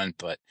 7th one,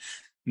 but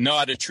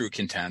not a true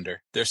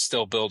contender. They're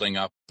still building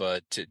up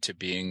to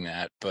being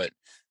that, but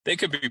they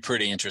could be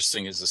pretty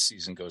interesting as the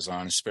season goes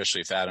on, especially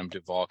if Adam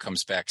Duvall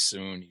comes back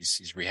soon.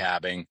 He's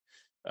rehabbing,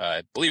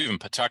 I believe, in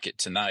Pawtucket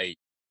tonight,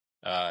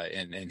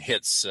 and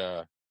hits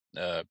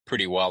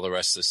pretty well the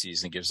rest of the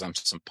season, gives them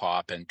some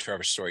pop, and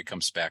Trevor Story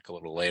comes back a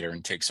little later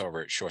and takes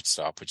over at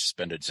shortstop, which has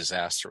been a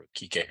disaster with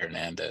Kike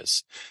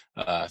Hernandez.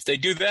 If they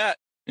do that,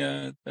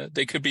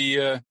 they could be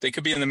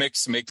in the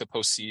mix to make the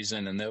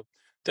postseason, and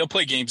they'll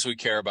play games we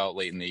care about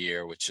late in the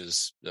year, which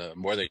is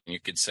more than you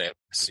could say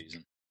this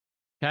season.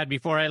 Chad,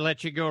 before I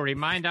let you go,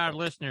 remind our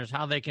listeners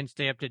how they can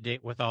stay up to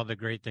date with all the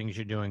great things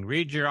you're doing.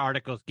 Read your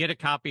articles, get a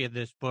copy of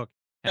this book,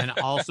 and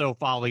also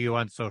follow you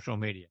on social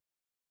media.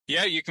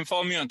 Yeah, you can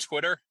follow me on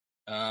Twitter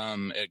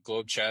at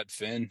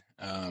GlobeChadFinn.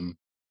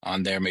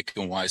 On there,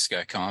 making wise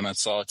guy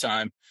comments all the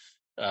time.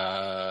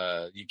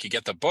 You can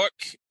get the book,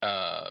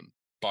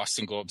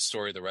 Boston Globe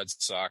Story of the Red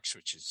Sox,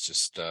 which is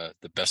just the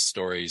best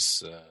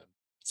stories,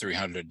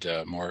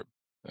 300 more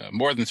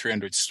than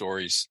 300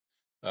 stories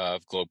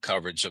of Globe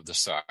coverage of the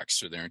Sox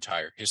through their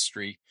entire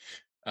history.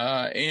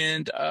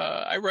 And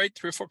I write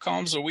 3 or 4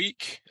 columns a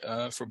week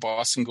for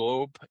Boston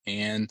Globe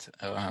and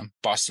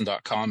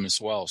Boston.com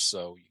as well.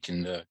 So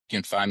you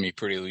can find me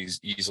pretty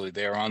easily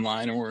there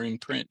online or in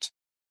print.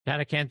 Chad,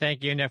 I can't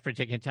thank you enough for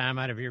taking time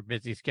out of your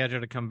busy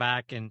schedule to come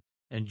back and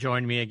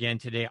join me again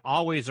today.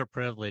 Always a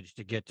privilege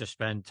to get to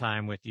spend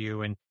time with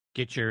you and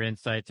get your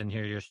insights and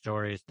hear your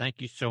stories. Thank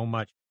you so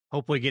much.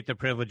 Hope we get the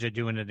privilege of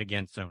doing it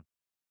again soon.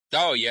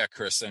 Oh, yeah,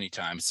 Chris,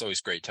 anytime. It's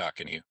always great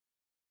talking to you.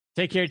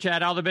 Take care,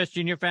 Chad. All the best to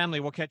you and your family.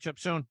 We'll catch up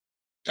soon.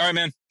 All right,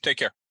 man. Take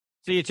care.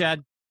 See you,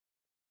 Chad.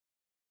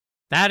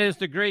 That is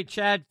the great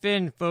Chad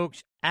Finn,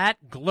 folks.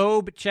 At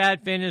Globe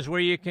Chad Finn is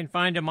where you can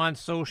find him on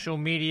social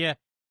media.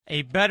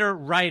 A better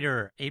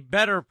writer, a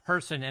better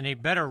person, and a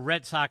better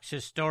Red Sox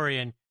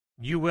historian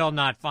you will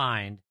not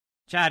find.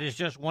 Chad is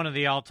just one of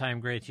the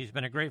all-time greats. He's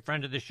been a great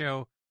friend of the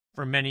show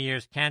for many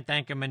years. Can't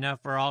thank him enough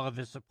for all of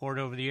his support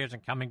over the years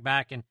and coming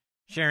back and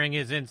sharing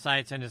his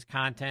insights and his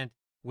content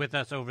with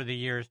us over the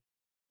years.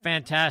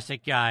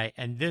 Fantastic guy,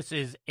 and this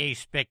is a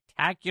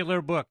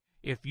spectacular book.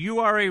 If you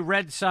are a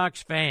Red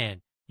Sox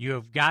fan, you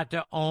have got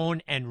to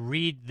own and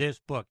read this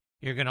book.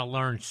 You're going to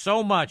learn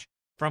so much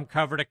from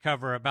cover to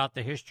cover about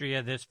the history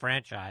of this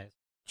franchise.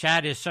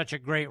 Chad is such a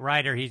great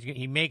writer.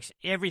 He makes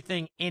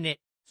everything in it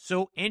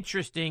so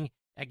interesting.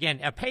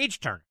 Again, a page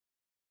turner.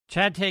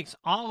 Chad takes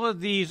all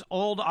of these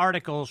old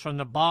articles from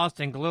the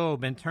Boston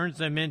Globe and turns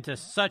them into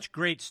such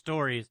great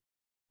stories.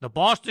 The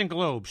Boston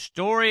Globe,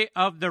 Story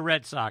of the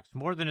Red Sox,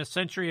 more than a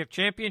century of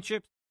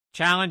championships,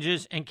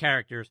 challenges, and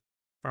characters,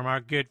 from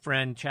our good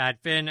friend Chad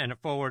Finn, and a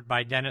foreword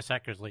by Dennis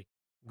Eckersley.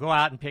 Go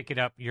out and pick it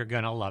up. You're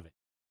going to love it.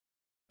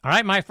 All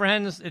right, my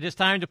friends, it is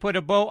time to put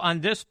a bow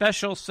on this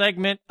special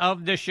segment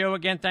of the show.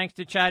 Again, thanks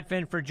to Chad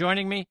Finn for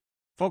joining me.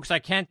 Folks, I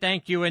can't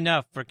thank you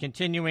enough for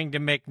continuing to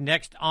make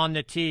Next on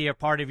the Tee a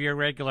part of your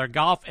regular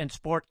golf and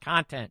sport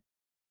content.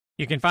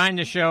 You can find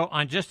the show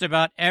on just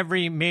about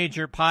every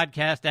major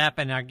podcast app.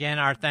 And again,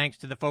 our thanks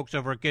to the folks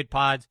over at Good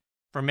Pods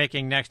for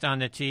making Next on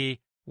the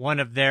Tee one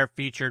of their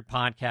featured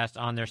podcasts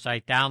on their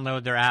site.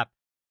 Download their app,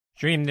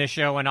 stream this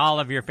show and all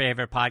of your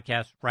favorite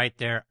podcasts right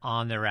there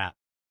on their app.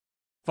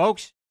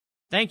 Folks,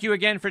 thank you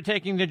again for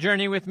taking the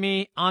journey with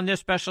me on this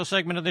special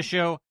segment of the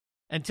show.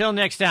 Until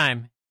next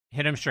time,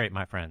 hit 'em straight,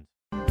 my friends.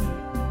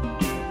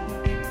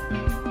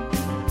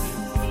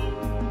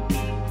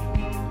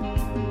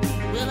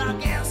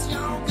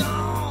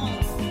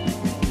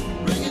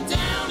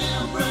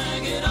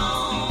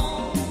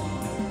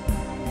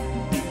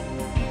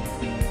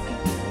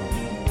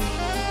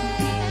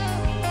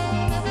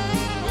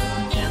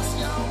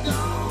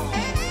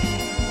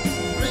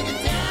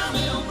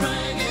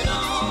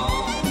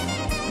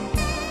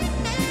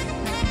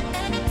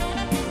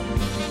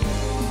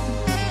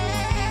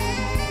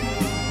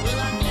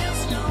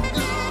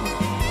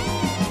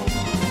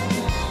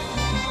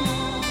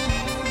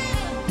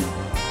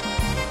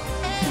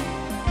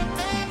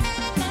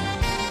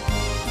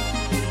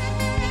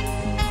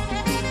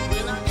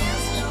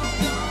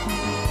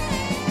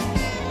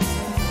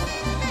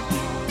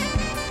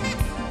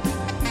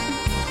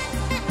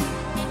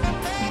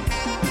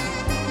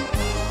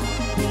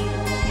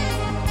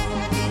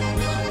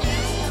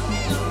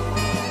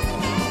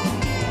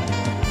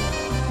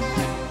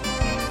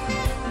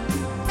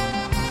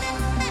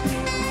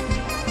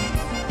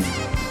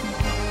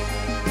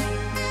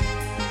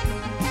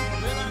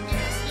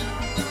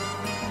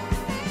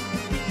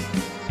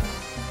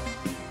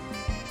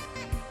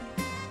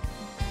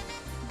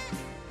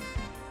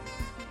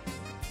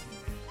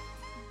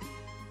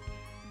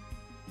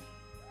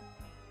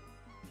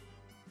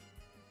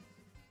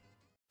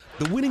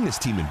 The winningest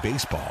team in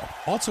baseball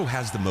also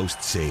has the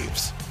most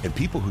saves, and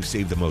people who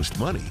save the most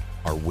money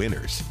are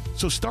winners.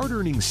 So start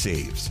earning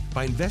saves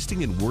by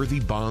investing in worthy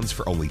bonds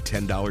for only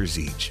 $10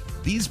 each.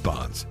 These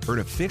bonds earn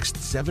a fixed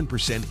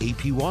 7%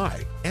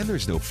 APY, and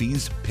there's no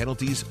fees,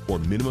 penalties, or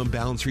minimum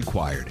balance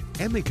required,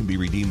 and they can be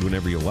redeemed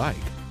whenever you like.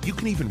 You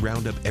can even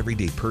round up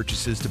everyday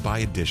purchases to buy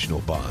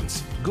additional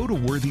bonds. Go to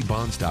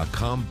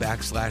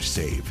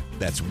worthybonds.com/save.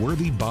 That's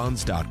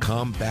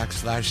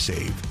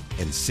worthybonds.com/save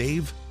and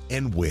save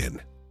and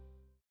win.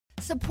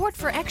 Support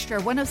for Extra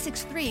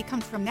 106.3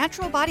 comes from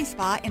Natural Body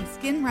Spa and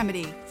Skin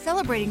Remedy,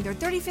 celebrating their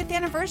 35th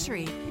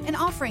anniversary and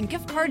offering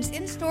gift cards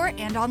in-store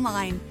and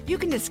online. You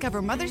can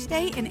discover Mother's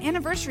Day and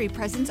anniversary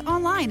presents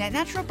online at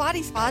Natural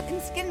Body Spa and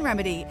Skin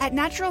Remedy at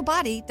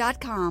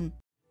naturalbody.com.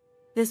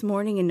 This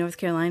morning in North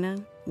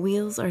Carolina,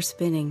 wheels are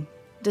spinning.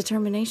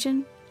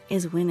 Determination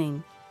is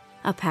winning.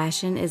 A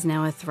passion is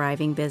now a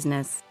thriving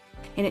business,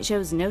 and it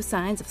shows no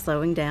signs of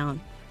slowing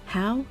down.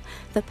 How?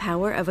 The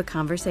power of a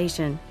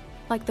conversation,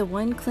 like the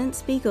one Clint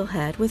Spiegel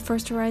had with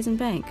First Horizon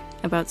Bank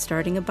about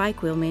starting a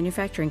bike wheel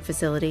manufacturing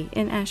facility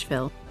in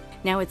Asheville.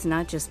 Now it's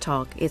not just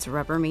talk, it's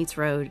rubber meets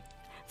road.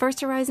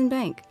 First Horizon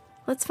Bank.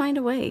 Let's find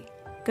a way.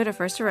 Go to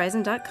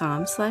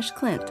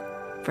firsthorizon.com/Clint.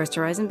 First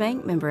Horizon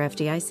Bank, member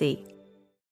FDIC.